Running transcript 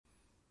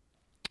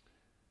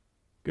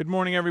Good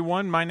morning,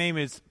 everyone. My name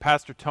is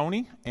Pastor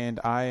Tony,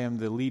 and I am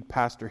the lead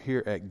pastor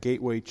here at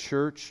Gateway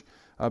Church.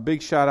 A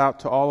big shout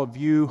out to all of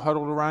you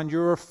huddled around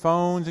your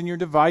phones and your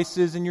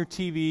devices and your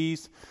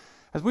TVs.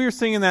 As we were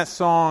singing that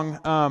song,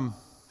 I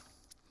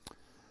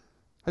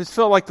just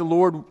felt like the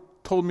Lord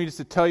told me just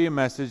to tell you a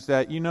message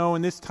that,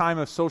 in this time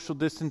of social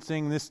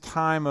distancing, this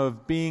time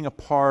of being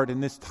apart, in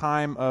this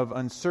time of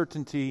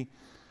uncertainty,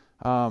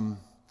 the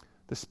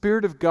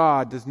Spirit of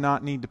God does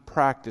not need to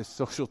practice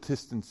social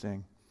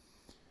distancing.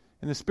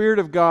 In the Spirit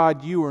of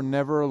God, you are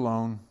never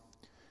alone.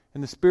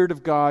 In the Spirit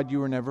of God,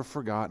 you are never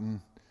forgotten.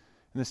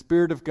 In the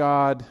Spirit of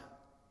God,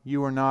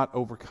 you are not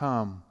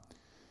overcome.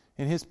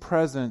 In His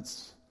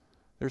presence,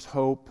 there's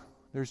hope,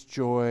 there's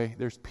joy,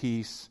 there's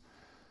peace.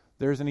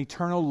 There's an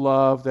eternal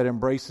love that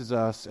embraces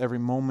us every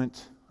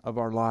moment of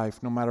our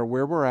life, no matter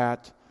where we're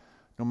at,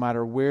 no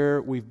matter where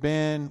we've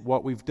been,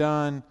 what we've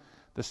done.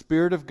 The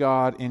Spirit of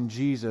God in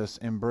Jesus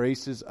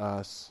embraces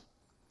us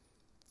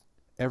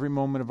every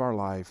moment of our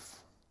life.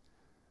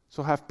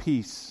 So have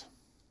peace,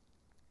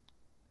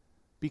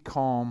 be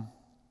calm,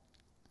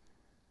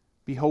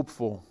 be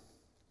hopeful,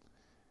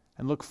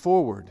 and look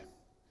forward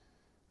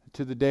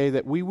to the day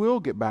that we will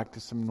get back to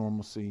some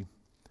normalcy.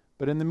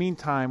 But in the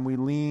meantime, we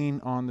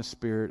lean on the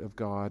Spirit of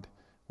God.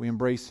 We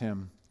embrace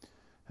Him,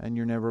 and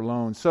you're never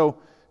alone. So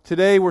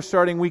today we're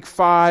starting week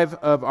 5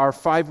 of our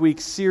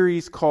 5-week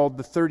series called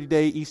the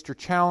 30-Day Easter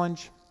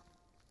Challenge.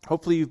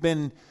 Hopefully you've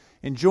been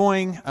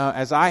enjoying,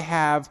 as I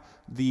have,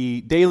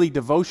 the daily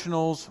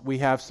devotionals. We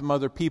have some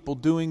other people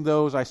doing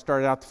those. I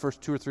started out the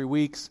first 2 or 3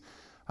 weeks.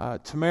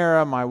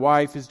 Tamara, my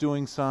wife, is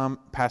doing some.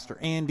 Pastor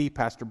Andy,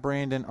 Pastor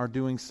Brandon are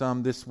doing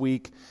some this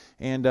week.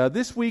 And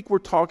this week we're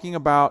talking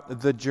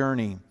about the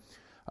journey.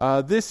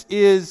 This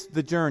is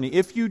the journey.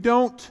 If you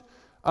don't,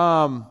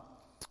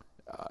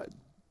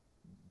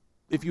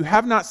 if you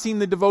have not seen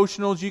the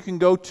devotionals, you can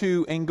go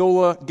to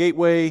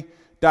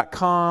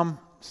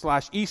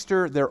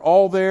angolagateway.com/Easter. They're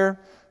all there.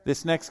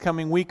 This next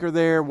coming week are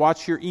there.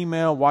 Watch your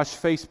email, watch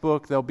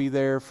Facebook. They'll be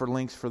there for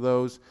links for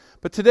those.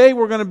 But today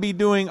we're going to be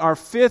doing our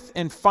 5th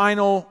and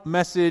final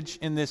message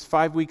in this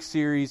 5-week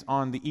series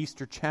on the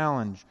Easter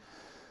Challenge.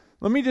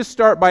 Let me just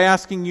start by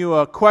asking you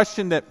a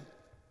question that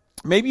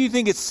maybe you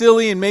think it's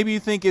silly and maybe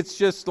you think it's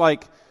just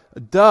like a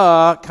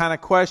duh kind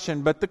of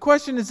question. But the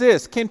question is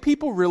this: can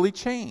people really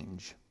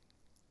change?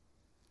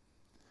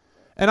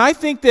 And I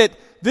think that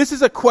this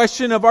is a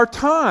question of our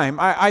time.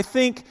 I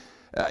think,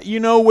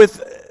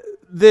 with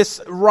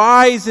this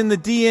rise in the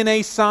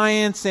DNA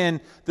science and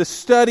the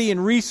study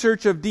and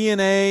research of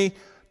DNA,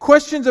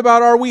 questions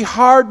about, are we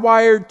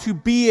hardwired to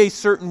be a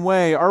certain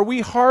way? Are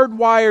we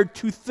hardwired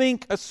to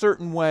think a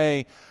certain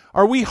way?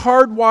 Are we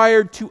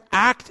hardwired to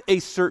act a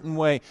certain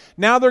way?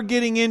 Now they're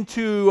getting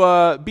into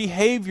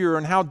behavior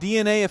and how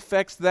DNA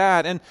affects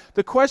that. And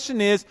the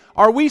question is,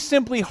 are we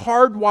simply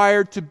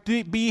hardwired to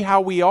be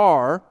how we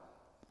are,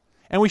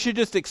 and we should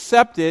just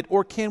accept it,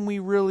 or can we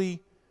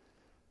really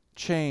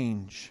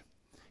change?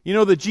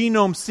 The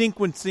genome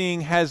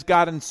sequencing has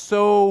gotten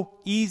so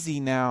easy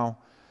now.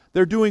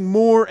 They're doing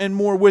more and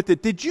more with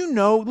it. Did you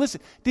know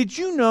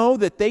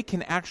that they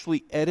can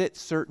actually edit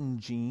certain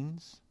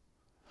genes?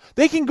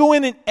 They can go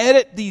in and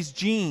edit these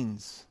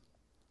genes.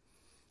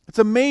 It's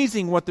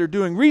amazing what they're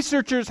doing.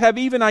 Researchers have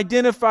even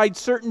identified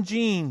certain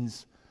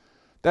genes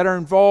that are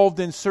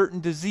involved in certain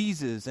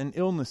diseases and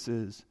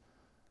illnesses.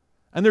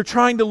 And they're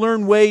trying to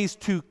learn ways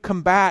to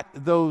combat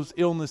those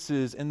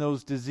illnesses and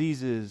those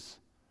diseases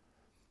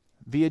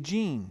via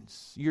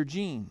genes, your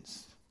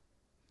genes.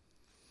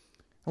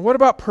 And what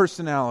about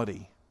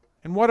personality?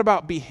 And what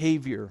about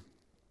behavior?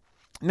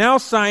 Now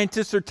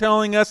scientists are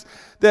telling us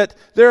that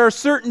there are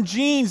certain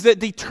genes that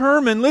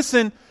determine,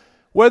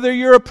 whether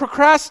you're a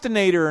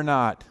procrastinator or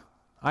not.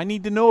 I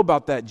need to know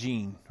about that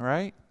gene,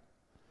 right?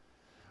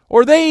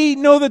 Or they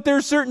know that there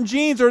are certain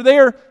genes, or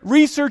they're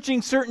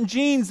researching certain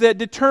genes that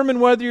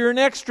determine whether you're an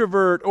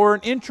extrovert or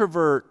an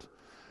introvert,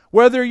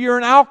 whether you're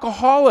an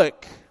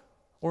alcoholic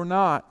or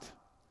not,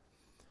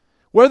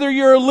 whether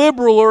you're a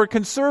liberal or a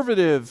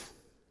conservative.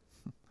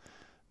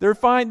 They're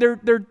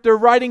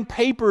writing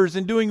papers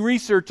and doing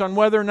research on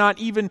whether or not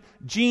even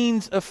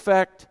genes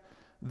affect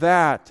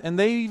that. And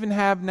they even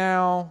have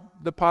now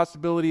the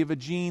possibility of a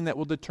gene that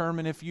will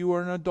determine if you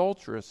are an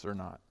adulteress or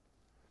not.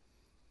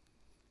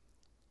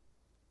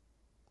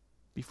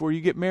 Before you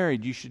get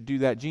married, you should do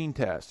that gene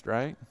test,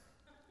 right?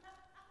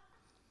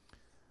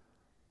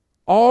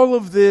 All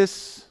of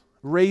this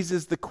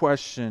raises the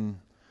question: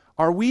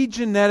 are we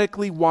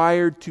genetically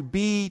wired to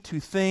be, to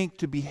think,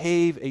 to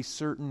behave a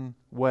certain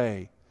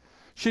way?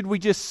 Should we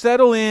just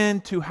settle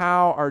into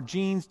how our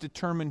genes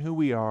determine who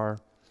we are,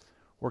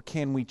 or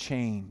can we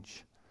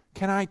change?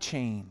 Can I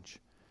change?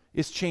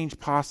 Is change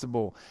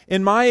possible?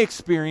 In my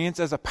experience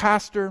as a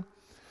pastor,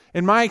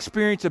 in my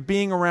experience of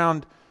being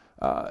around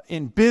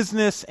in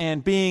business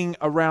and being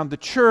around the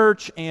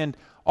church and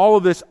all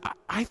of this,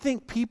 I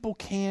think people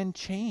can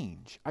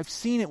change. I've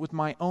seen it with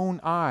my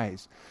own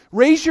eyes.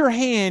 Raise your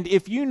hand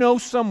if you know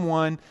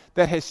someone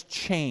that has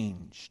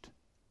changed.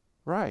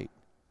 Right.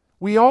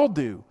 We all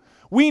do.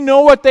 We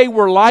know what they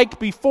were like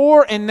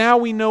before, and now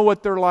we know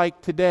what they're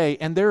like today.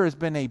 And there has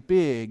been a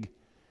big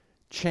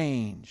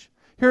change.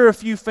 Here are a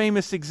few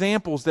famous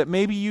examples that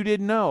maybe you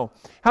didn't know.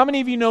 How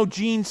many of you know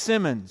Gene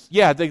Simmons?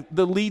 Yeah,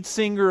 the lead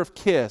singer of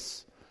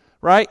Kiss,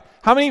 right?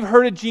 How many have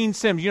heard of Gene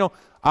Simmons? You know,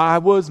 I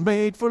was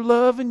made for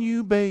loving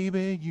you,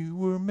 baby. You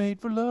were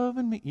made for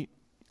loving me.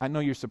 I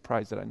know you're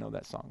surprised that I know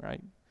that song,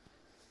 right?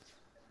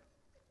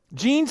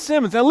 Gene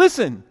Simmons. Now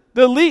listen,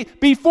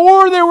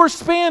 before there were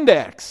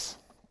spandex,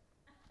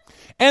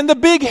 and the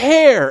big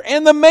hair,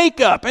 and the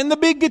makeup, and the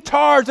big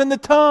guitars, and the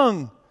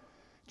tongue,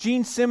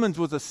 Gene Simmons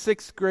was a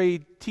 6th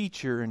grade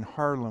teacher in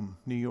Harlem,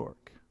 New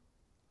York.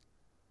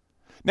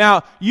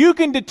 Now, you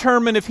can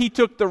determine if he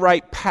took the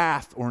right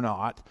path or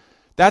not.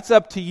 That's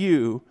up to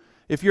you.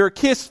 If you're a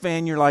Kiss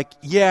fan, you're like,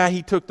 yeah,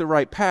 he took the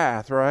right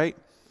path, right?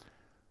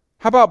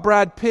 How about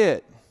Brad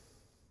Pitt?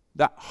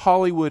 That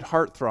Hollywood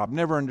heartthrob.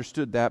 Never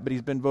understood that, but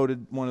he's been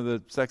voted one of the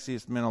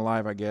sexiest men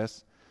alive, I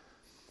guess.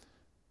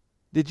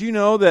 Did you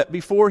know that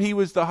before he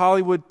was the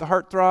Hollywood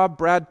heartthrob,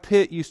 Brad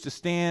Pitt used to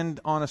stand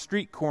on a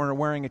street corner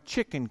wearing a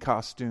chicken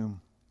costume,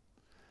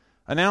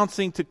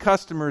 announcing to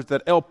customers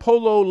that El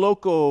Pollo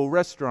Loco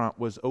restaurant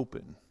was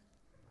open?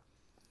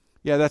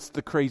 Yeah, that's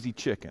the crazy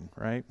chicken,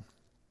 right?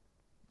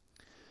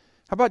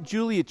 How about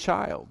Julia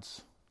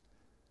Childs?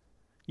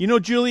 You know,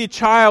 Julia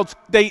Childs,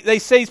 they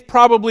say is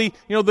probably,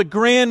 the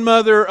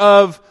grandmother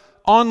of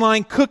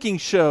online cooking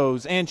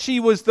shows, and she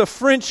was the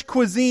famous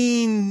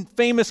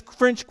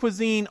French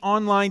cuisine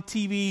online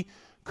TV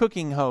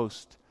cooking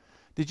host.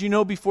 Did you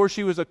know before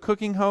she was a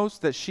cooking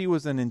host that she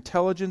was an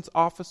intelligence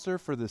officer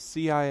for the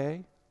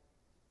CIA?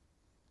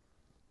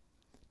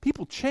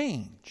 People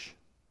change.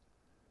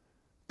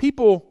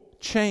 People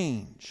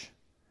change.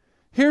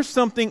 Here's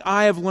something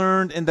I have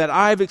learned and that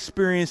I've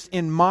experienced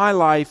in my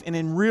life and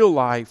in real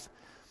life.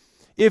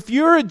 If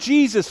you're a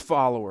Jesus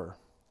follower,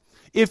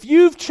 if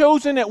you've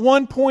chosen at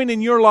one point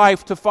in your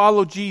life to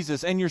follow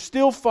Jesus and you're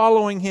still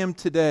following Him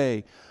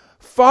today,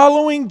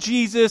 following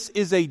Jesus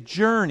is a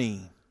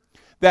journey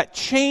that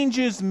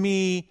changes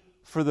me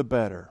for the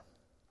better.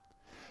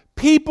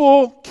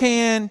 People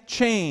can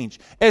change,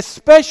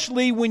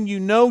 especially when you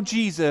know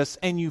Jesus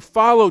and you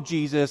follow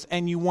Jesus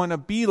and you want to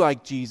be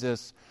like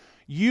Jesus.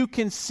 You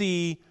can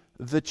see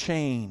the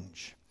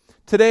change.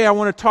 Today I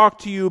want to talk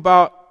to you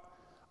about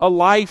a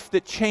life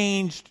that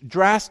changed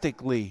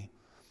drastically.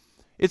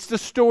 It's the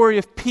story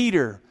of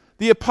Peter,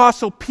 the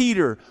Apostle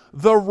Peter,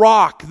 the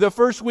rock. The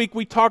first week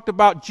we talked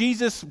about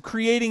Jesus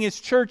creating His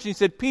church. He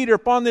said, Peter,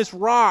 upon this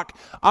rock,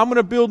 I'm going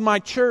to build my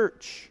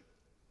church.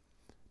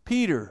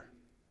 Peter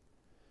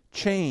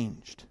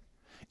changed.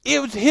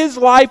 His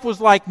life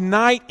was like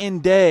night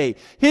and day.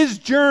 His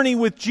journey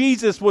with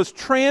Jesus was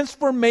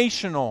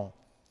transformational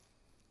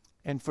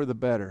and for the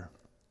better.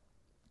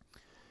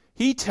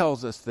 He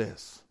tells us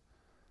this.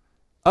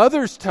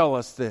 Others tell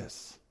us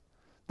this,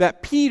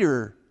 that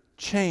Peter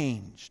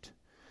changed.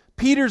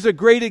 Peter's a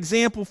great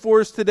example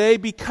for us today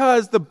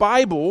because the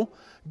Bible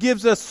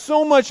gives us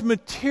so much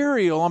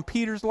material on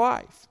Peter's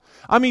life.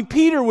 I mean,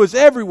 Peter was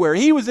everywhere.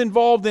 He was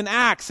involved in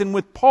Acts and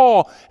with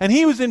Paul, and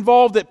he was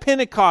involved at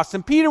Pentecost,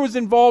 and Peter was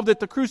involved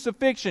at the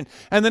crucifixion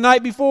and the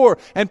night before,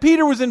 and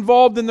Peter was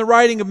involved in the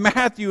writing of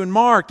Matthew and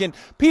Mark, and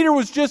Peter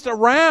was just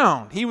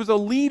around. He was a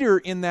leader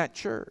in that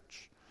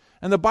church.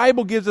 And the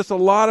Bible gives us a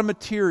lot of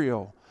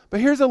material. But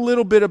here's a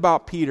little bit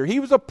about Peter. He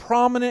was a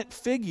prominent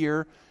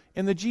figure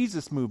in the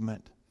Jesus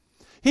movement.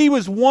 He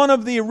was one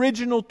of the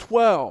original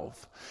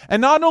 12.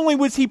 And not only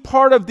was he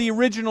part of the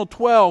original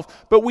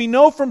 12, but we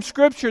know from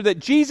Scripture that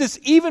Jesus,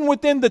 even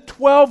within the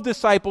 12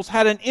 disciples,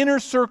 had an inner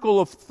circle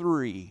of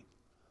 3.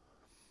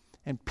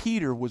 And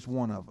Peter was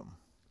one of them.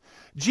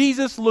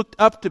 Jesus looked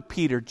up to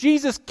Peter.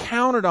 Jesus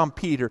counted on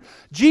Peter.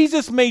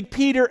 Jesus made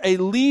Peter a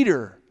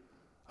leader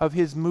of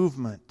His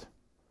movement.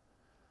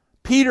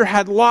 Peter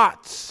had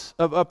lots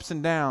of ups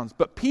and downs,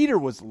 but Peter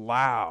was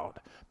loud.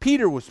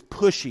 Peter was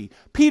pushy.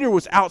 Peter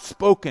was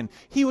outspoken.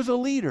 He was a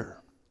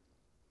leader.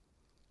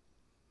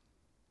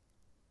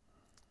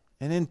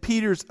 And in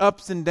Peter's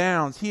ups and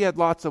downs, he had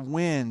lots of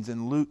wins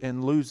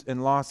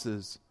and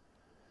losses.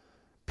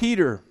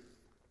 Peter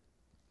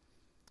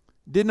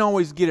didn't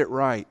always get it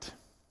right.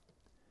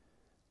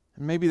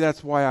 And maybe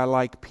that's why I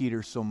like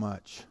Peter so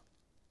much.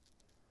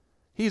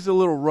 He's a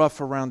little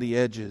rough around the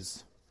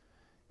edges.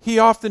 He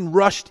often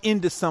rushed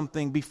into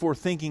something before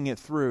thinking it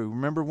through.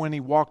 Remember when he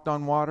walked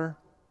on water?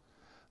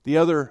 The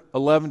other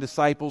 11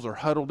 disciples are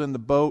huddled in the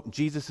boat.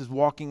 Jesus is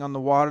walking on the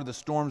water. The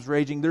storm's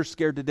raging. They're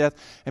scared to death.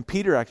 And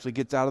Peter actually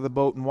gets out of the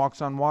boat and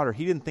walks on water.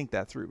 He didn't think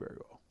that through very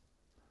well.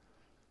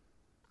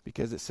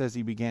 Because it says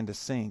he began to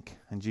sink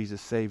and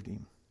Jesus saved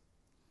him.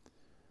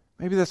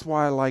 Maybe that's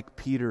why I like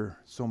Peter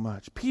so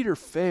much. Peter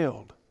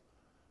failed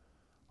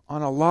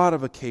on a lot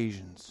of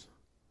occasions.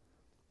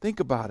 Think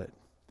about it.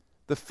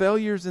 The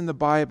failures in the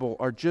Bible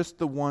are just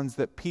the ones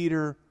that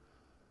Peter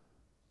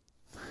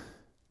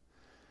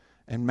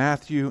and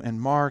Matthew and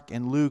Mark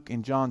and Luke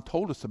and John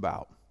told us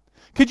about.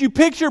 Could you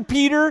picture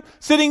Peter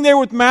sitting there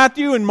with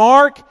Matthew and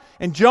Mark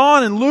and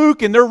John and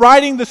Luke, and they're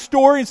writing the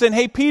story and saying,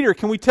 hey, Peter,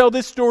 can we tell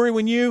this story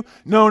when you...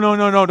 No,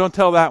 don't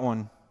tell that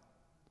one.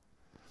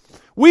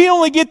 We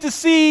only get to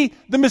see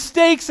the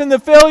mistakes and the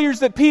failures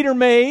that Peter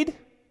made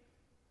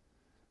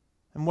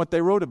and what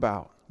they wrote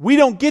about. We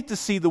don't get to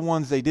see the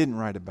ones they didn't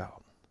write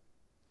about.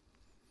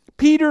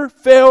 Peter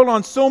failed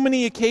on so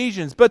many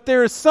occasions, but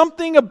there is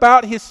something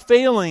about his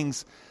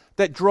failings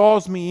that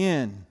draws me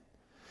in.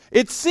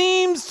 It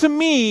seems to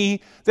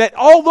me that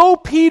although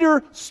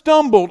Peter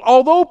stumbled,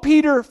 although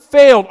Peter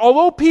failed,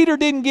 although Peter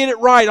didn't get it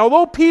right,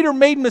 although Peter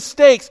made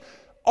mistakes,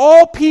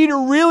 all Peter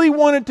really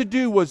wanted to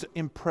do was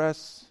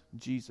impress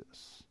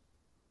Jesus.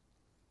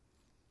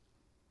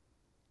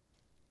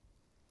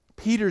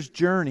 Peter's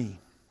journey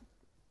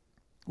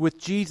with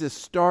Jesus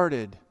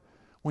started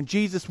when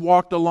Jesus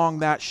walked along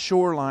that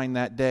shoreline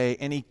that day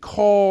and he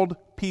called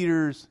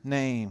Peter's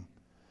name.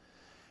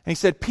 And he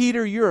said,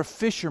 Peter, you're a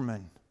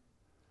fisherman,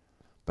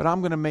 but I'm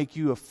going to make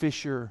you a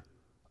fisher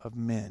of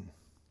men.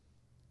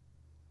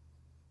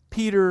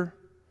 Peter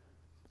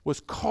was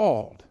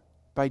called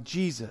by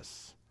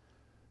Jesus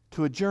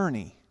to a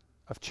journey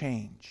of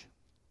change.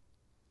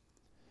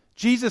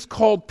 Jesus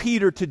called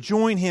Peter to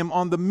join him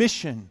on the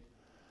mission.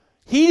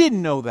 He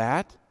didn't know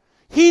that.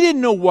 He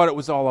didn't know what it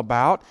was all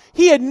about.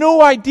 He had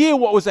no idea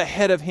what was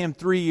ahead of him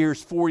 3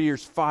 years, 4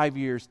 years, 5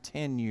 years,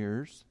 10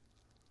 years.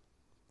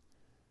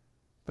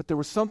 But there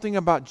was something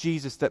about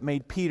Jesus that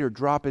made Peter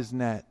drop his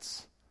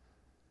nets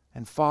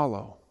and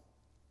follow.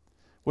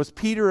 Was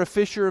Peter a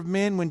fisher of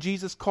men when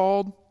Jesus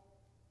called?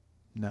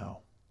 No.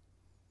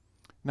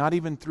 Not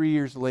even 3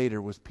 years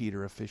later was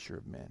Peter a fisher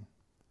of men.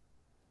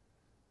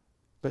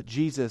 But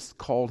Jesus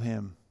called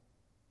him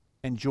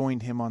and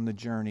joined him on the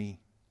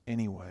journey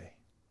anyway.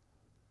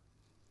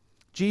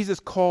 Jesus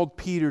called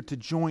Peter to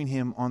join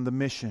him on the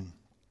mission,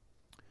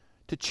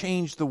 to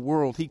change the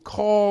world. He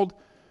called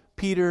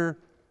Peter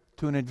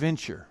to an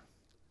adventure,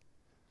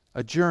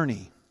 a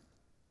journey.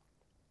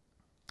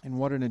 And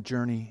what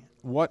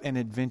an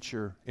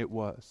adventure it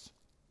was.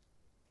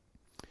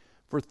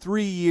 For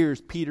 3 years,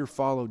 Peter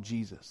followed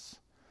Jesus.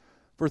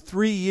 For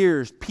 3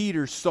 years,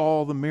 Peter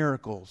saw the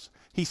miracles.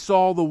 He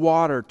saw the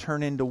water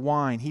turn into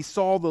wine. He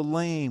saw the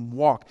lame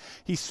walk.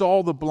 He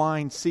saw the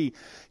blind see.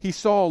 He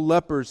saw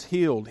lepers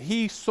healed.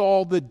 He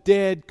saw the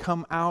dead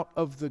come out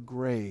of the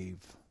grave.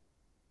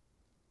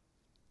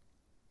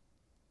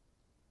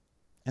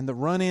 And the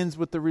run-ins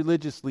with the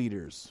religious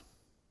leaders,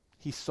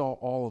 he saw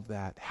all of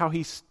that. How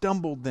he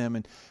stumbled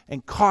them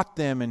and caught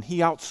them, and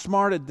he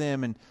outsmarted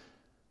them. And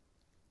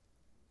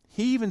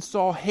he even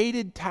saw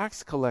hated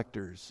tax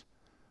collectors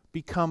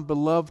become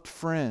beloved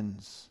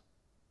friends.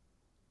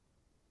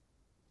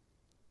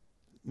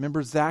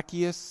 Remember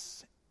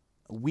Zacchaeus,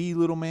 a wee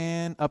little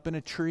man up in a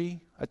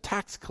tree? A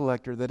tax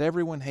collector that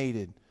everyone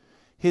hated.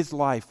 His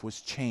life was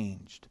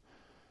changed.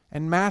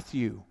 And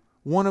Matthew,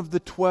 one of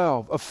the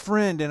 12, a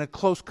friend and a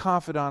close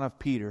confidant of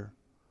Peter.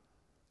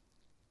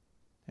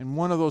 And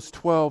one of those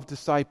 12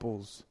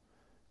 disciples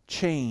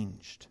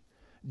changed.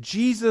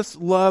 Jesus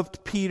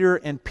loved Peter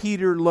and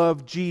Peter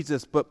loved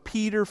Jesus, but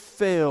Peter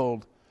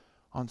failed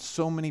on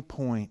so many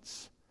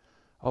points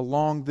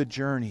along the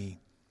journey.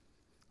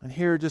 And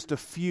here are just a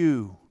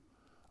few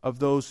of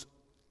those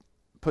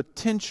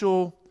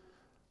potential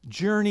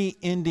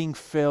journey-ending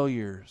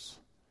failures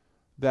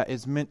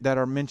that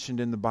are mentioned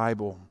in the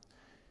Bible.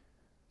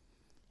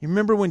 You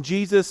remember when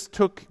Jesus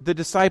took the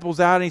disciples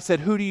out and he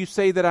said, "Who do you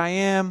say that I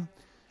am?"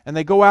 And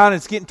they go out and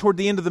it's getting toward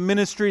the end of the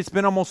ministry. It's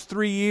been almost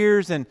 3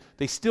 years and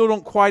they still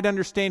don't quite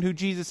understand who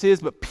Jesus is.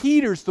 But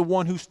Peter's the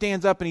one who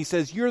stands up and he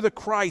says, "You're the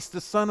Christ,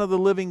 the Son of the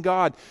living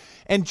God."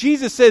 And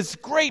Jesus says,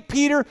 "Great,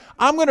 Peter,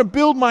 I'm going to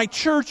build my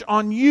church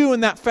on you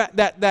and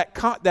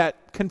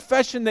that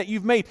confession that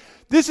you've made.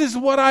 This is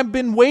what I've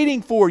been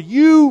waiting for.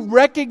 You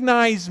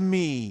recognize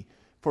me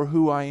for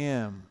who I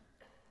am."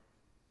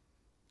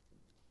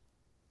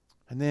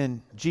 And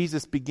then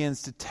Jesus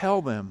begins to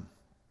tell them,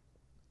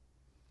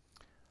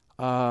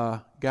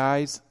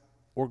 guys,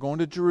 we're going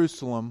to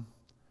Jerusalem.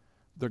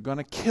 They're going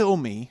to kill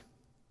me.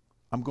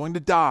 I'm going to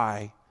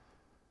die.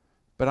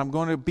 But I'm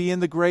going to be in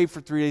the grave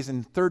for 3 days.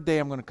 And the third day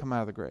I'm going to come out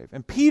of the grave.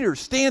 And Peter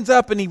stands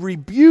up and he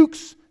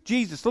rebukes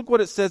Jesus. Look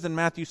what it says in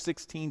Matthew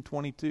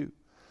 16:22.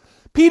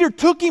 Peter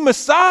took him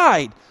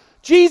aside.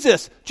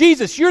 Jesus,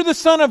 you're the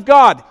Son of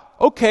God.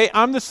 Okay,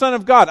 I'm the Son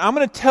of God. I'm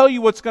going to tell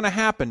you what's going to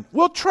happen.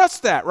 We'll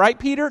trust that, right,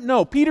 Peter?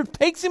 No, Peter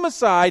takes him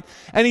aside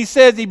and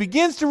he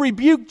begins to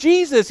rebuke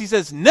Jesus. He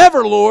says,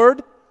 "Never,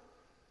 Lord."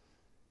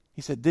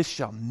 He said, "This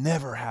shall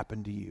never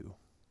happen to you."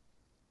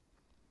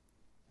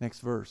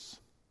 Next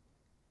verse.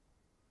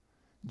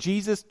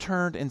 Jesus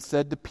turned and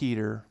said to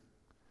Peter,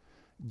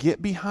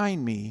 "Get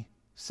behind me,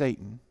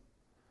 Satan.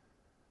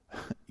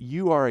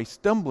 You are a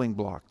stumbling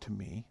block to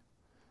me.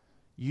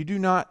 You do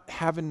not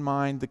have in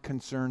mind the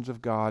concerns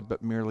of God,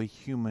 but merely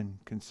human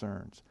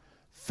concerns."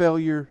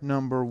 Failure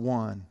number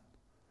 1.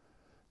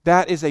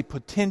 That is a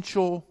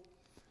potential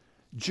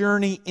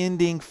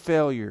journey-ending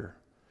failure.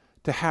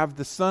 To have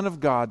the Son of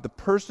God, the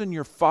person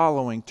you're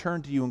following,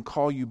 turn to you and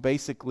call you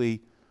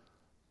basically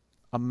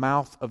a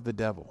mouth of the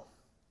devil.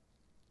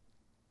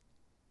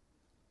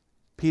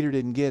 Peter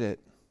didn't get it.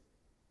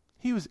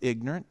 He was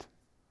ignorant.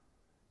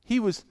 He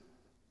was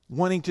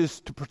wanting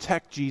just to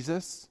protect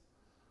Jesus,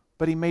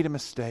 but he made a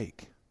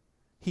mistake.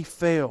 He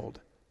failed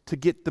to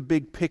get the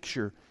big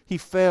picture. He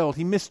failed.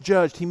 He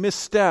misjudged. He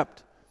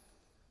misstepped.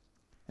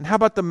 And how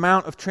about the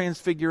Mount of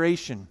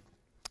Transfiguration?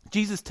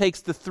 Jesus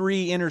takes the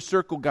 3 inner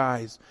circle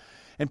guys,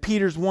 and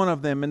Peter's one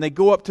of them, and they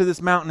go up to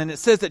this mountain, and it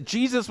says that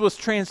Jesus was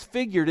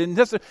transfigured, and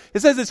it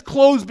says his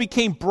clothes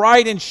became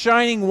bright and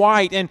shining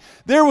white, and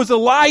there was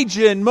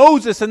Elijah and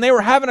Moses, and they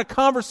were having a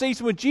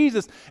conversation with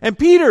Jesus, and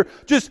Peter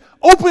just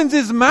opens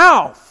his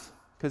mouth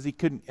because he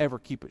couldn't ever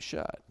keep it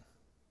shut.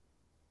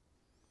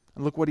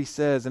 And look what he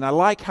says, and I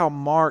like how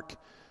Mark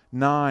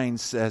 9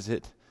 says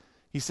it.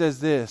 He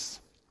says this,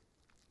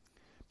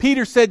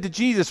 Peter said to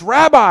Jesus,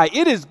 "Rabbi,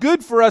 it is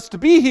good for us to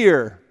be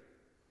here.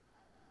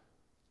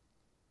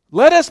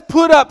 Let us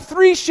put up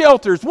 3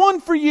 shelters, one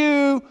for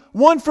you,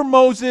 one for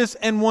Moses,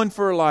 and one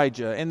for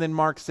Elijah." And then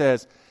Mark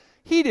says,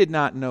 he did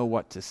not know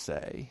what to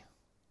say.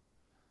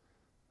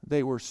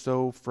 They were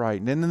so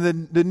frightened. And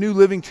then the New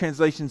Living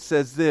Translation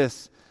says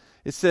this.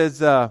 It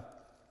says,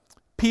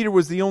 Peter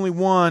was the only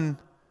one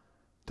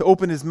to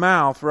open his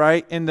mouth,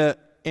 right?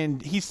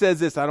 And he says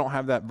this, I don't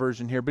have that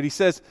version here, but he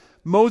says,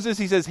 Moses,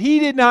 he says, he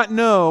did not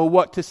know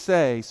what to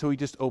say, so he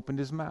just opened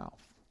his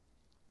mouth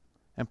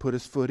and put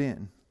his foot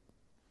in.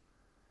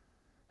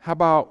 How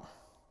about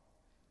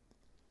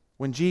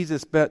when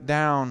Jesus bent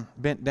down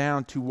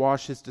to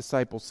wash his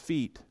disciples'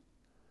 feet?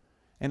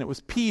 And it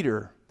was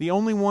Peter, the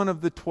only one of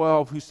the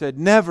 12, who said,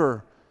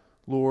 "Never,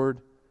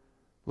 Lord."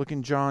 Look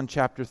in John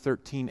chapter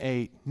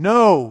 13:8.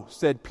 "No,"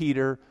 said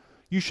Peter,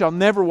 "you shall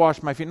never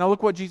wash my feet." Now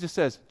look what Jesus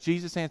says.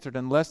 Jesus answered,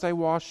 "Unless I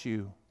wash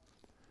you,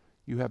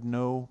 you have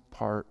no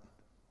part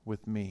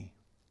with me."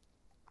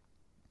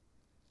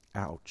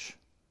 Ouch.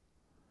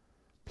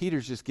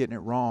 Peter's just getting it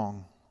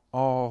wrong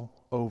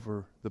all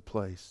over the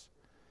place.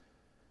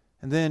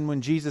 And then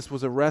when Jesus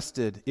was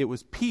arrested, it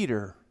was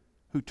Peter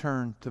who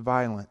turned to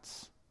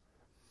violence.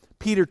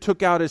 Peter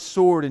took out his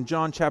sword in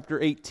John chapter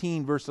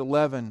 18, verse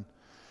 11,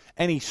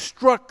 and he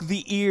struck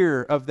the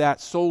ear of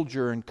that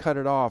soldier and cut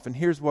it off. And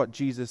here's what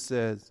Jesus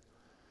says.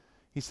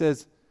 He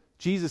says,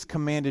 Jesus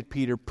commanded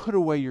Peter, "Put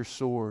away your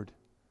sword.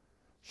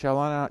 Shall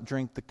I not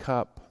drink the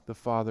cup the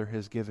Father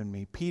has given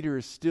me?" Peter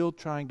is still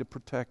trying to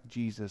protect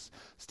Jesus,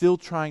 still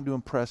trying to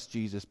impress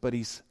Jesus, but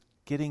he's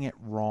getting it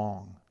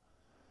wrong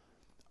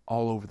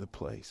all over the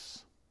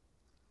place.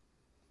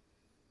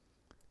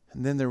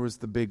 And then there was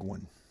the big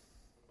one.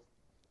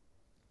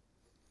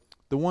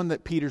 The one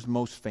that Peter's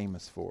most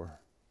famous for.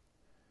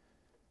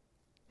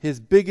 His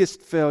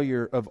biggest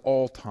failure of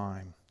all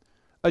time.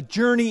 A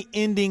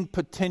journey-ending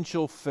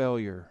potential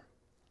failure.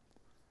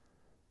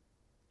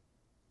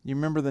 You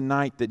remember the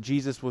night that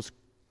Jesus was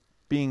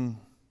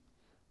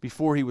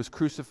before he was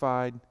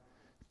crucified?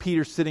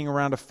 Peter sitting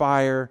around a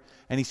fire,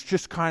 and he's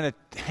just kind of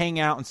hang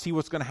out and see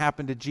what's going to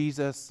happen to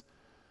Jesus.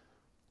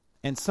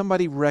 And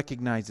somebody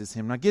recognizes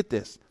him. Now get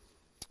this.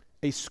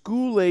 A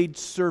school-age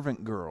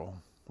servant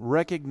girl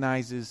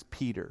recognizes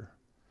Peter.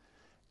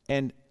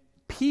 And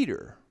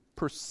Peter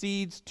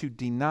proceeds to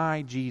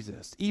deny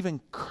Jesus,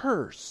 even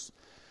curse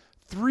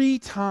 3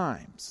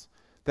 times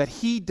that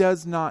he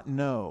does not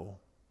know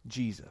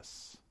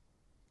Jesus.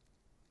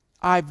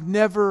 "I've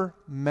never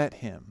met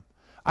him.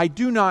 I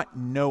do not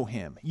know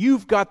him.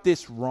 You've got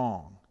this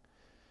wrong."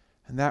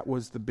 And that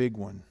was the big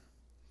one.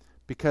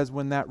 Because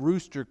when that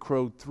rooster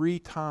crowed 3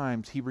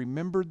 times, he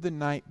remembered the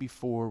night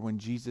before when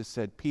Jesus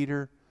said,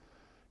 "Peter,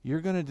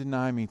 you're going to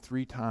deny me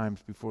 3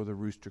 times before the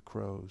rooster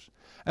crows."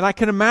 And I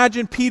can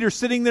imagine Peter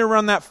sitting there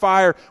around that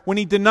fire when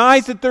he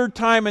denies the 3rd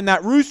time and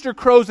that rooster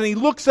crows and he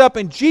looks up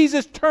and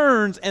Jesus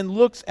turns and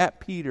looks at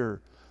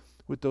Peter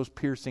with those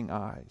piercing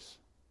eyes.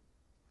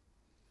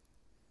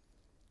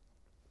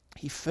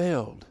 He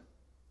failed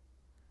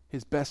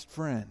his best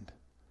friend.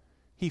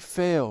 He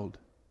failed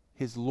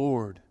his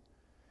Lord.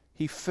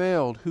 He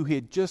failed who he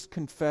had just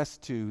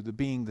confessed to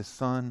being the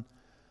Son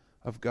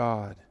of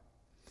God.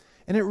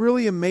 And it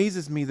really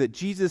amazes me that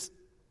Jesus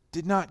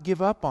did not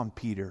give up on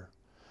Peter.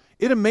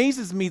 It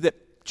amazes me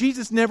that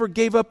Jesus never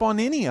gave up on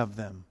any of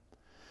them.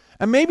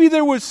 And maybe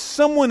there was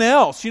someone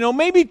else.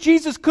 Maybe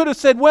Jesus could have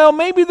said, well,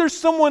 maybe there's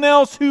someone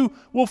else who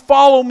will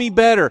follow me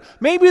better.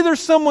 Maybe there's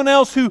someone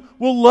else who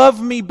will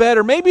love me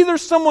better. Maybe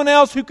there's someone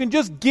else who can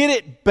just get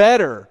it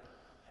better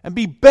and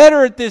be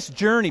better at this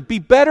journey, be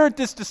better at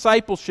this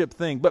discipleship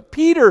thing. But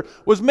Peter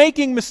was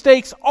making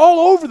mistakes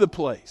all over the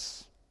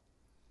place.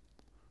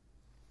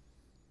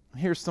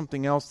 Here's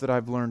something else that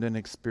I've learned and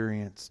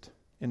experienced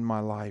in my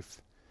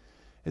life,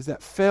 is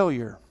that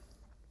failure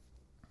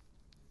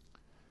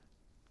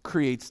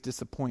creates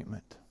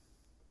disappointment.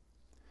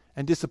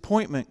 And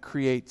disappointment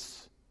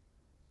creates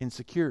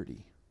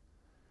insecurity.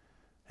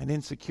 And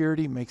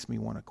insecurity makes me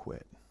want to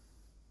quit.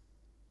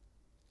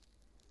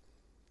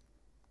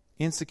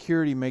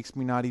 Insecurity makes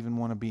me not even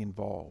want to be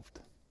involved.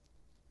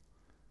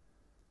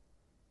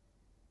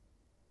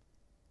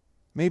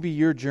 Maybe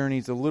your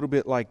journey's a little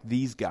bit like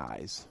these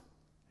guys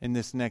in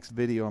this next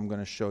video I'm going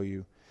to show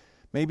you.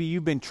 Maybe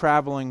you've been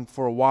traveling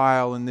for a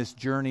while in this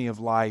journey of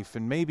life,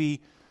 and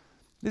maybe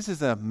this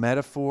is a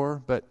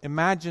metaphor, but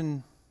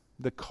imagine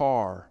the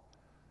car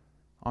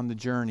on the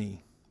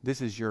journey.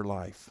 This is your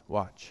life.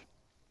 Watch.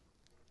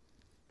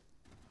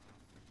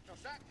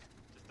 Just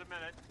a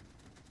minute.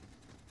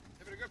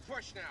 Give it a good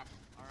push now.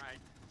 All right.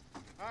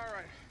 All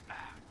right.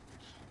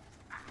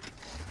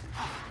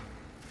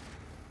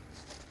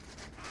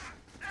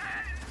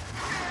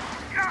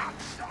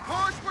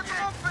 Push, put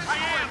your own fist.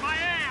 I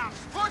am.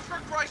 Push, for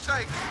Christ's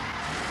sake.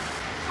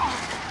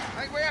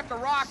 I think we have to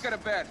rock it a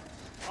bit.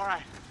 All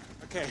right.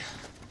 Okay.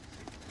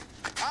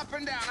 Up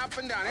and down, up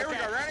and down. Here we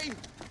Okay. go. Ready?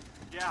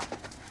 Yeah.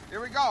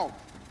 Here we go.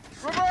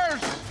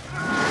 Reverse.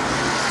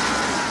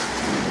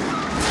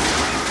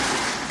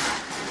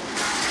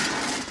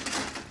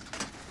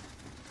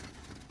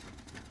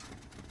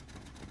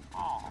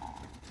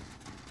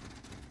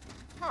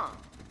 Huh.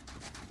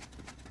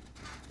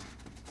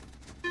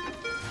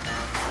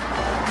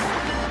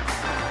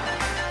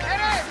 Get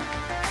it!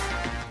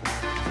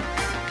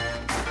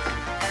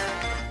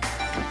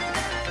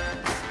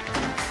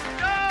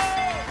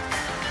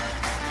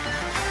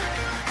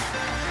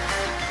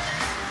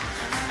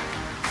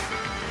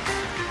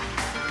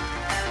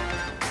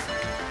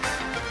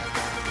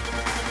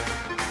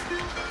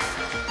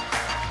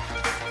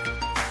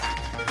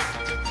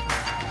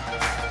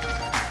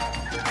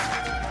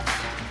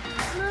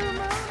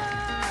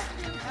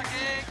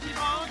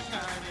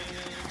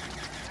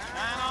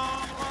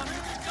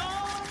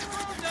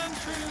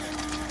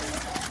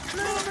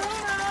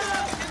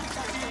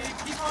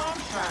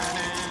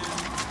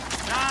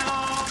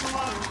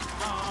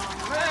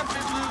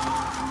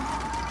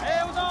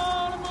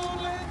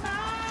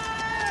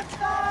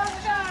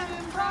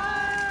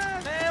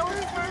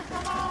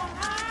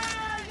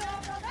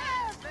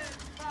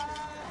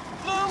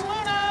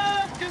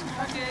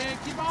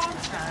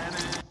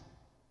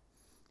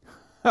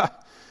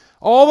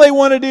 All they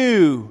want to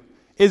do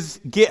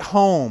is get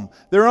home.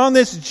 They're on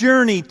this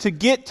journey to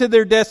get to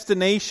their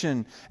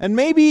destination. And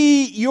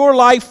maybe your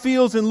life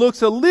feels and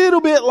looks a little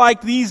bit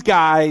like these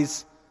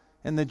guys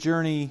and the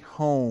journey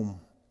home.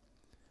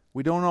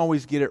 We don't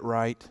always get it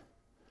right.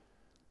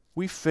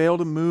 We fail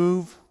to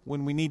move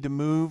when we need to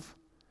move.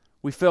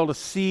 We fail to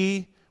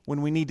see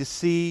when we need to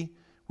see.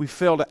 We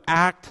fail to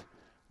act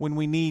when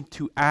we need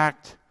to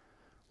act.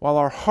 While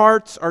our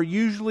hearts are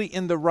usually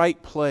in the right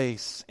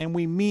place and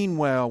we mean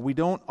well, we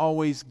don't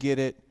always get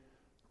it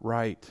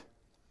right.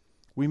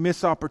 We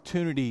miss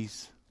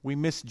opportunities. We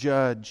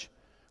misjudge.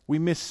 We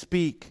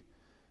misspeak.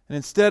 And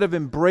instead of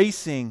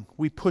embracing,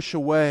 we push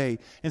away.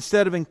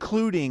 Instead of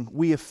including,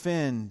 we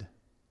offend.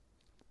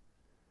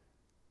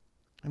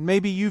 And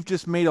maybe you've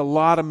just made a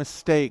lot of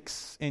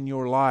mistakes in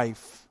your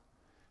life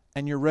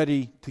and you're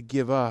ready to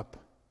give up.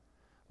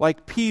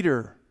 Like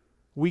Peter,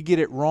 we get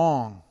it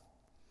wrong.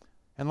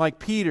 And like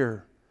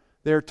Peter,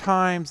 there are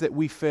times that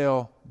we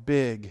fail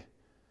big.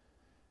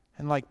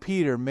 And like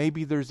Peter,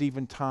 maybe there's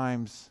even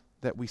times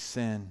that we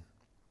sin.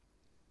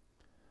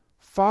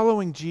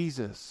 Following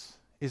Jesus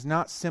is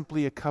not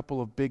simply a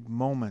couple of big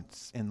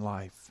moments in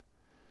life,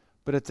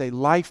 but it's a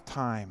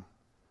lifetime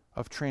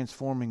of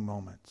transforming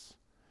moments.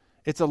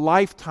 It's a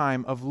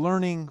lifetime of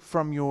learning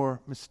from your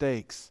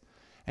mistakes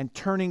and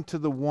turning to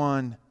the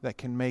one that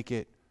can make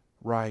it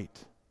right.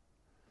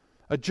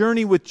 A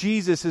journey with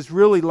Jesus is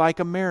really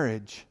like a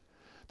marriage.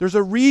 There's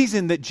a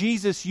reason that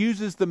Jesus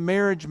uses the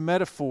marriage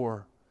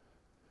metaphor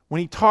when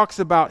he talks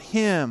about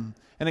him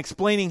and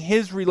explaining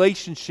his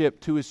relationship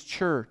to his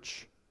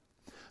church.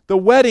 The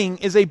wedding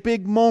is a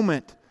big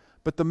moment,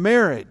 but the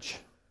marriage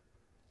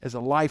is a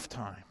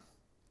lifetime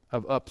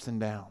of ups and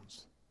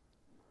downs.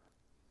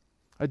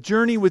 A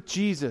journey with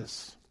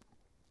Jesus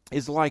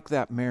is like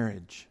that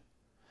marriage.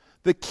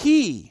 The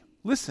key,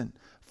 listen,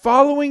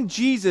 following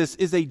Jesus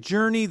is a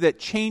journey that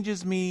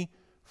changes me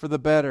for the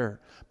better.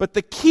 But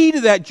the key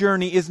to that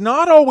journey is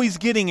not always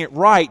getting it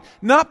right,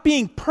 not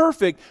being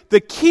perfect. The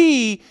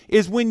key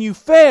is when you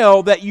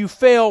fail, that you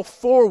fail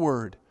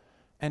forward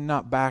and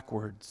not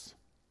backwards.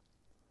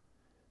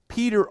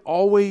 Peter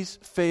always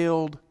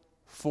failed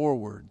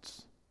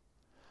forwards.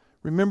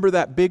 Remember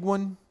that big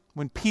one?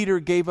 When Peter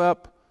gave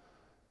up,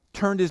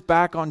 turned his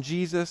back on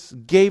Jesus,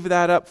 gave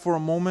that up for a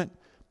moment.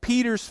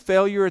 Peter's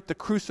failure at the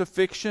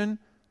crucifixion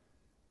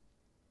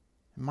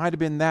might have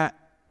been that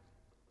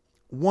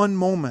one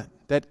moment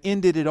that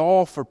ended it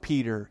all for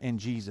Peter and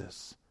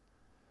Jesus.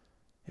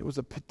 It was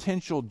a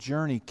potential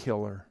journey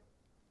killer.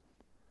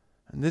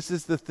 And this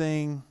is the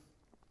thing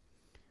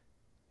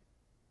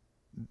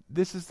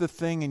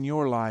in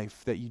your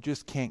life that you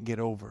just can't get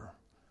over.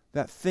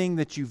 That thing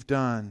that you've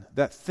done,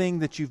 that thing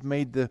that you've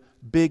made the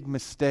big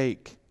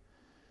mistake,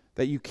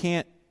 that you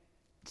can't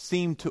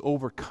seem to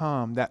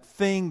overcome, that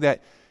thing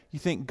that you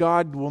think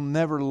God will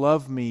never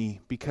love me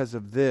because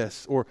of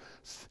this, or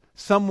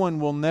someone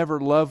will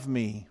never love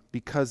me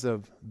because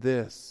of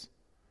this.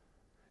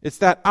 It's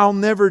that I'll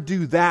never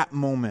do that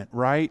moment,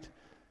 right?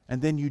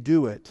 And then you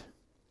do it.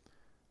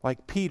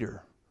 Like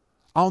Peter,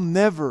 I'll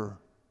never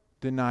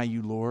deny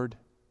you, Lord.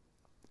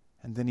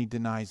 And then he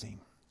denies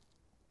him.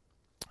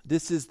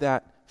 This is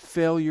that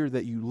failure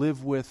that you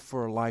live with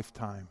for a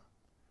lifetime.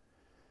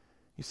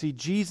 You see,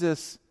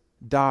 Jesus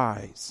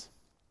dies.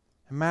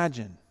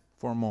 Imagine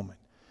for a moment.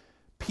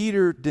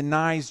 Peter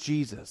denies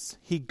Jesus.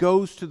 He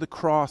goes to the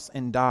cross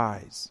and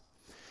dies.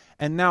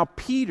 And now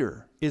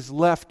Peter is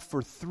left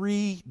for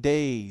 3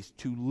 days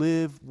to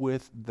live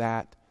with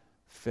that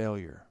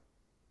failure.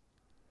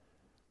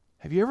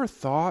 Have you ever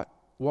thought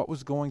what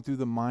was going through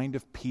the mind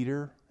of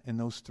Peter in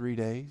those 3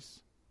 days?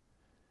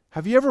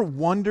 Have you ever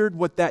wondered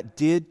what that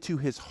did to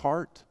his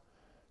heart,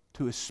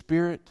 to his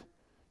spirit,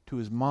 to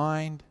his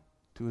mind,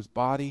 to his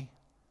body?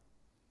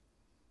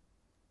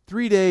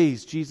 3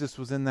 days Jesus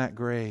was in that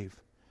grave.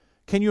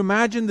 Can you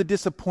imagine the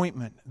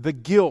disappointment, the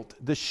guilt,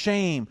 the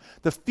shame,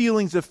 the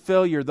feelings of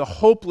failure, the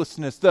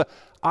hopelessness, the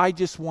I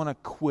just want to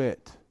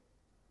quit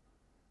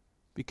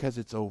because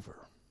it's over?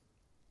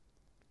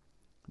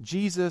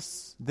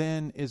 Jesus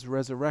then is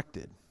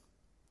resurrected.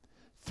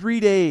 3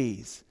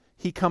 days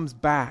he comes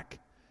back.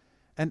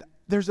 And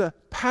there's a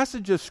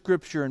passage of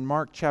Scripture in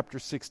Mark chapter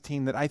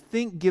 16 that I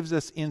think gives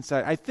us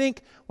insight. I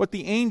think what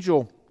the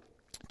angel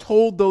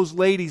told those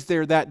ladies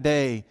there that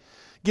day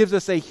gives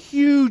us a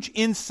huge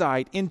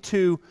insight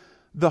into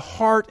the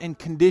heart and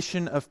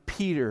condition of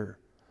Peter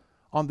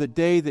on the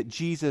day that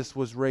Jesus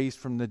was raised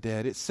from the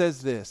dead. It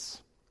says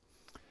this.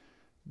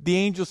 The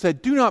angel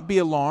said, "Do not be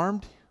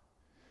alarmed.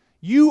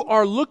 You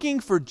are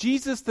looking for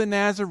Jesus the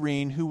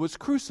Nazarene who was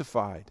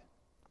crucified.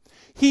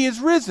 He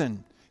is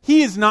risen.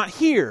 He is not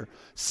here.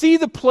 See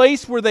the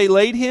place where they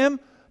laid him,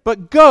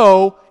 but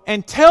go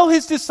and tell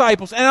his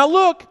disciples." And now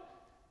look,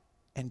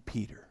 and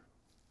Peter.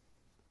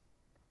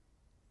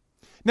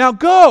 Now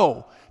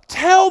go,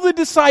 tell the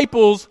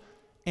disciples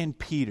and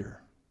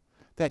Peter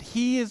that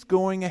he is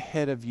going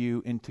ahead of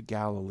you into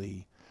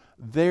Galilee.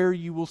 There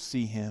you will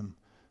see him,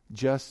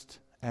 just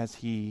as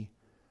he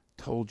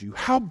told you.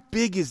 How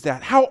big is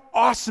that? How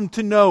awesome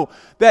to know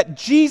that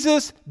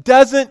Jesus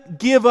doesn't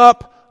give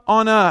up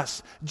on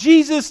us.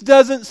 Jesus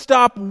doesn't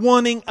stop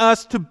wanting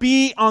us to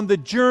be on the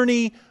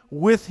journey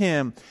with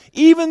him.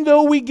 Even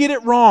though we get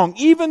it wrong,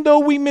 even though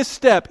we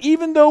misstep,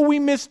 even though we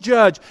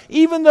misjudge,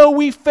 even though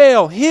we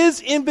fail,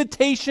 his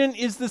invitation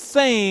is the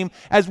same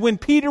as when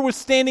Peter was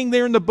standing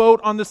there in the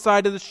boat on the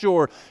side of the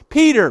shore.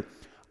 Peter,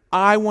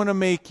 I want to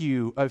make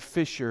you a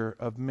fisher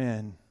of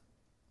men.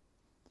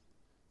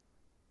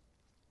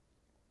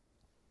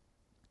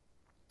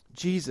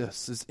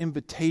 Jesus'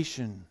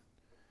 invitation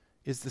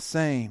is the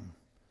same.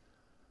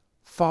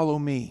 Follow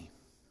me.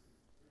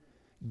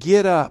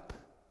 Get up.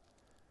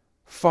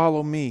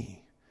 Follow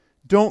me.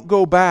 Don't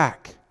go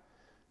back.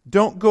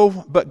 Don't go,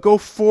 but go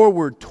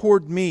forward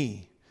toward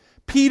me.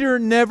 Peter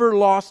never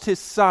lost his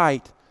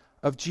sight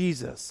of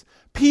Jesus.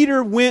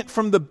 Peter went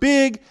from the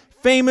big,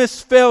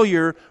 famous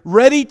failure,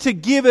 ready to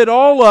give it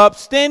all up,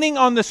 standing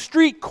on the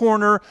street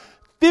corner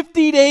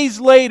 50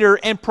 days later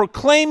and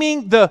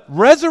proclaiming the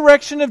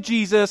resurrection of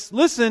Jesus.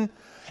 Listen,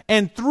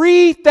 and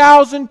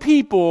 3,000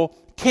 people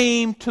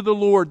came to the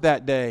Lord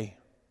that day.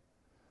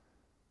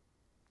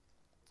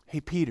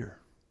 Hey, Peter,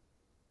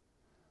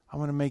 I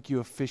want to make you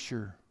a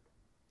fisher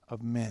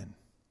of men.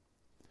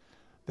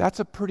 That's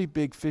a pretty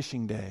big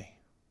fishing day.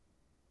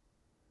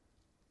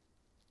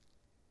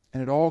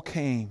 And it all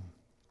came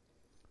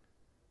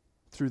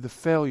through the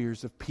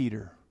failures of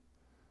Peter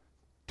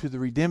to the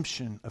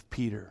redemption of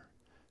Peter.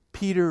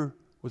 Peter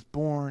was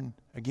born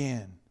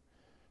again.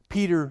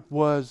 Peter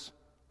was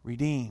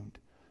redeemed.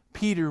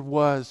 Peter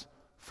was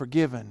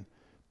forgiven.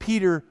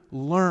 Peter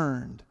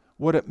learned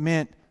what it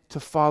meant to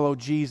follow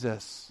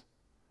Jesus.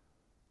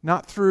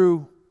 Not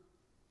through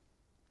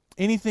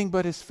anything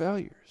but his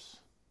failures.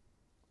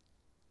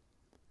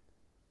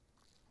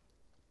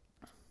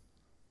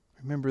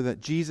 Remember that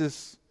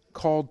Jesus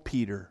called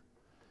Peter.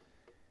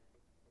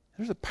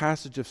 There's a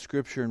passage of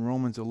Scripture in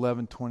Romans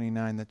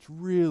 11:29 that's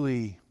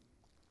really...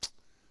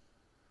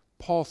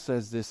 Paul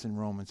says this in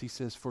Romans. He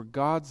says, "For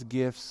God's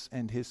gifts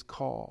and his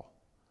call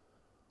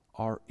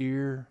are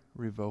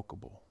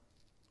irrevocable."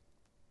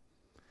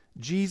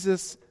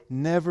 Jesus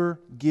never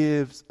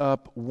gives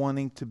up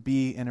wanting to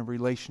be in a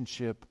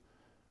relationship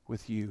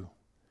with you.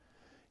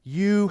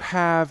 You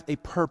have a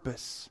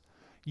purpose.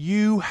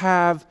 You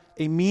have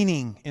a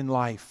meaning in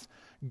life.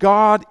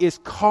 God is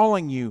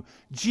calling you.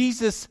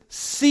 Jesus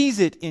sees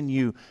it in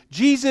you.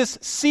 Jesus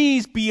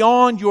sees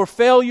beyond your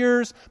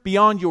failures,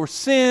 beyond your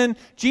sin.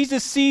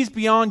 Jesus sees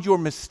beyond your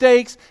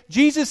mistakes.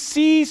 Jesus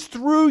sees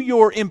through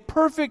your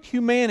imperfect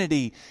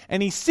humanity,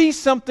 and he sees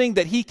something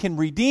that he can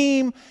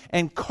redeem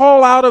and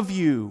call out of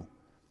you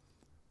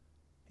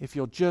if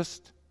you'll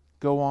just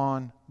go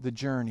on the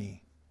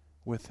journey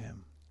with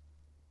him.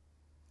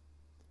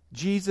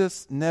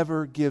 Jesus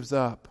never gives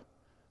up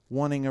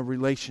wanting a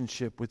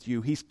relationship with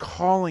you. He's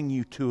calling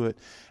you to it,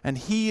 and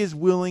he is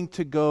willing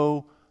to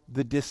go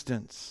the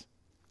distance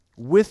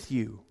with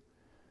you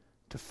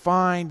to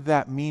find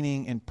that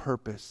meaning and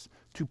purpose,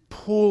 to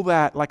pull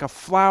that like a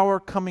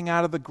flower coming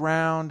out of the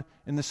ground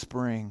in the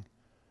spring,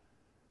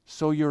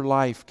 so your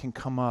life can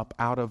come up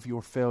out of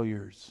your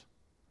failures.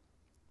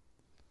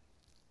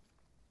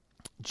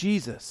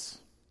 Jesus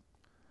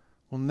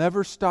will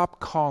never stop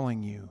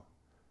calling you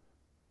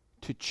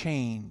to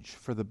change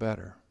for the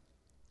better.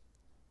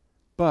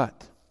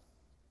 But,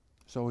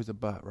 there's always a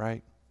but,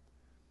 right?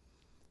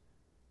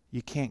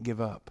 You can't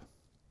give up.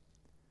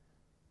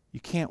 You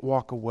can't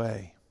walk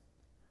away.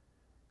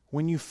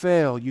 When you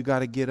fail, you got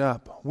to get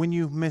up. When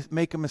you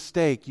make a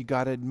mistake, you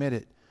got to admit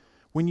it.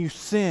 When you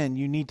sin,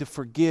 you need to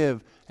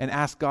forgive and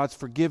ask God's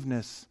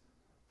forgiveness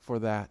for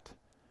that.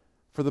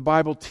 For the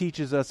Bible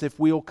teaches us if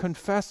we'll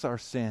confess our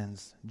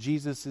sins,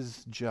 Jesus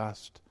is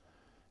just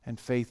and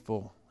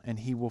faithful, and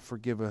He will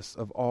forgive us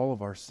of all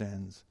of our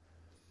sins.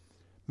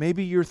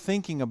 Maybe you're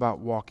thinking about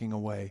walking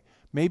away.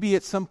 Maybe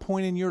at some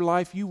point in your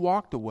life you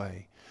walked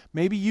away.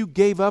 Maybe you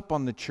gave up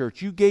on the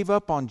church. You gave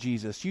up on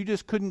Jesus. You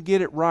just couldn't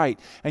get it right.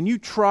 And you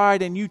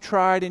tried and you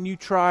tried and you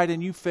tried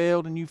and you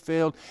failed and you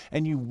failed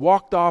and you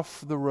walked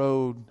off the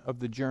road of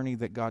the journey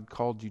that God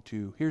called you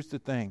to. Here's the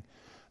thing.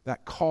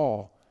 That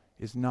call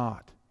is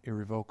not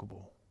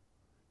irrevocable.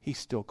 He's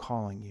still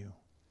calling you.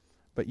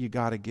 But you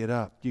got to get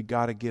up. You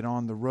got to get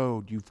on the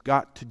road. You've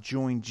got to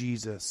join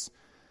Jesus.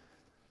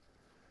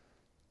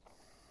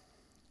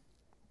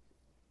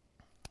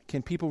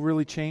 Can people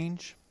really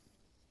change?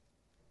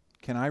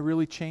 Can I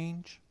really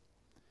change?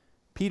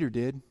 Peter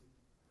did.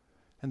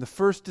 And the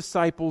first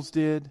disciples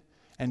did.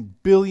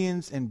 And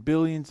billions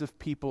of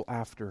people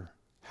after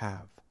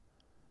have.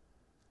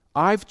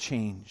 I've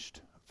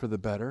changed for the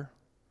better.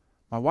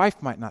 My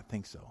wife might not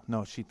think so.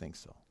 No, she thinks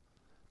so.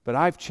 But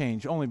I've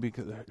changed only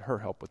because of her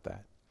help with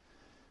that.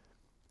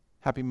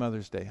 Happy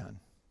Mother's Day, hon.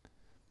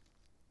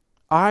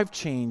 I've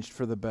changed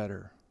for the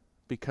better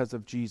because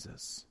of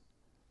Jesus.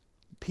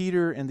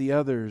 Peter and the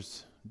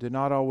others did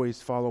not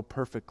always follow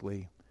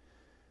perfectly.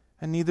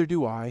 And neither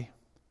do I,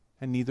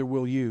 and neither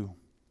will you.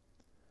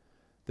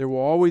 There will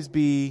always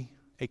be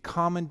a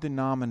common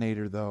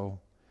denominator, though,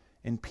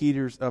 in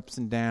Peter's ups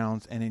and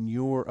downs, and in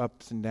your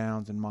ups and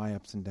downs, and my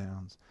ups and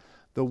downs.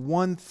 The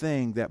one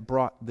thing that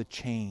brought the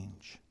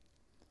change,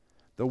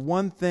 the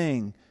one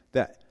thing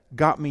that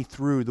got me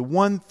through, the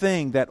one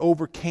thing that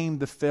overcame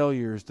the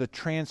failures, the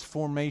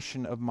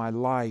transformation of my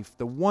life,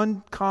 the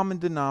one common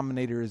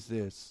denominator is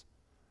this.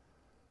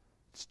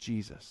 It's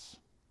Jesus.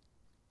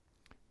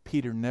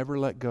 Peter never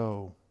let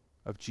go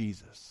of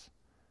Jesus.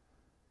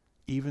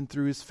 Even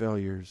through his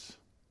failures,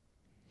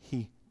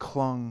 he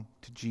clung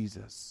to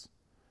Jesus.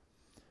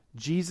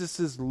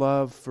 Jesus'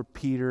 love for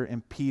Peter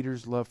and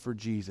Peter's love for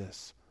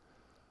Jesus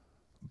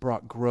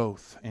brought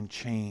growth and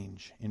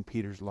change in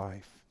Peter's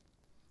life.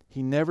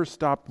 He never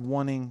stopped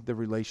wanting the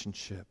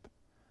relationship.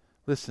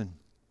 Listen,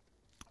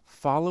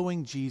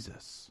 following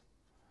Jesus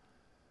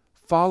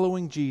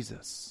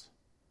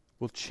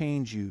will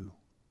change you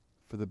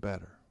for the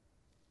better.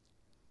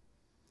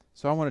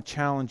 So I want to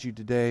challenge you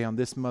today on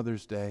this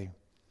Mother's Day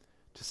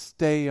to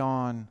stay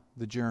on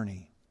the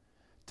journey,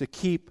 to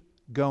keep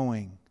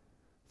going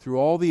through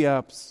all the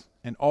ups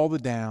and all the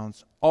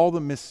downs, all the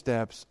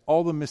missteps,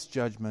 all the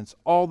misjudgments,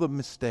 all the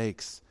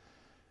mistakes,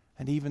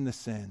 and even the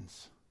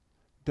sins.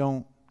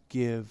 Don't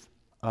give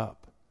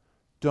up.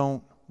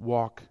 Don't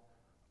walk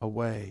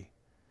away.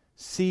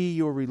 See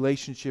your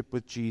relationship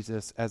with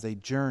Jesus as a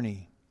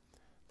journey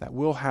that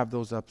will have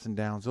those ups and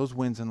downs, those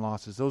wins and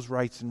losses, those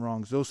rights and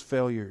wrongs, those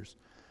failures.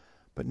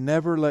 But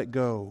never let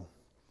go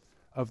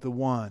of the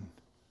one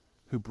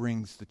who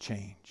brings the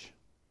change.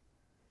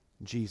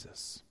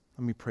 Jesus.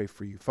 Let me pray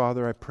for you.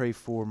 Father, I pray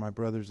for my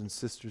brothers and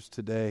sisters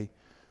today.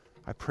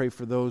 I pray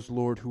for those,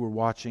 Lord, who are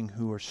watching,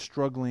 who are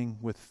struggling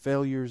with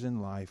failures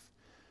in life,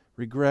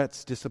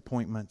 regrets,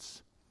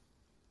 disappointments.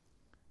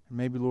 And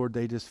maybe, Lord,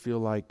 they just feel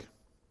like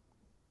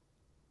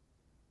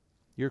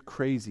you're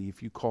crazy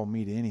if you call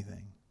me to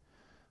anything.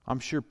 I'm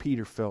sure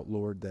Peter felt,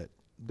 Lord, that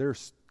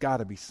there's got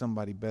to be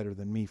somebody better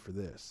than me for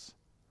this.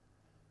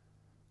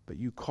 But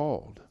you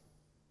called.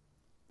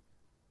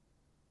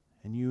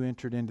 And you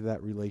entered into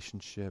that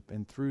relationship.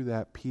 And through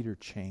that, Peter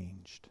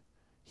changed.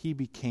 He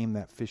became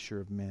that fisher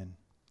of men.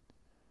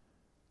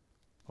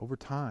 Over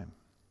time.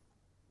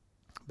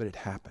 But it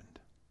happened.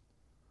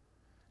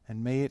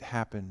 And may it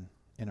happen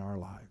in our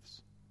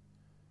lives.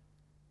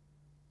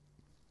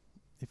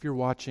 If you're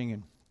watching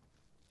and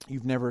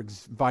you've never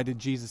invited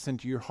Jesus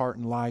into your heart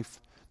and life,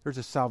 there's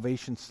a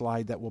salvation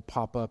slide that will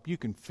pop up. You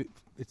can.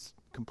 It's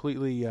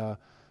completely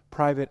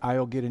private.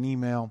 I'll get an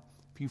email.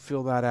 If you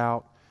fill that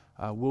out,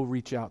 we'll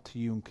reach out to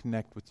you and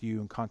connect with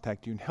you and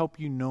contact you and help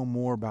you know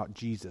more about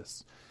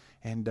Jesus.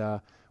 And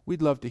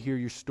we'd love to hear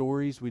your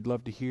stories. We'd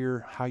love to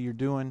hear how you're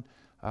doing.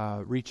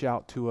 Reach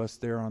out to us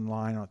there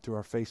online or through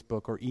our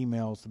Facebook, or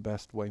email is the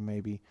best way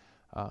maybe.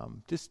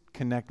 Just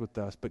connect with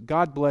us. But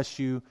God bless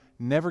you.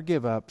 Never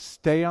give up.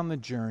 Stay on the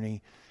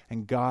journey,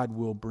 and God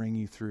will bring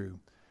you through.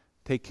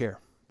 Take care.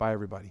 Bye,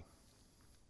 everybody.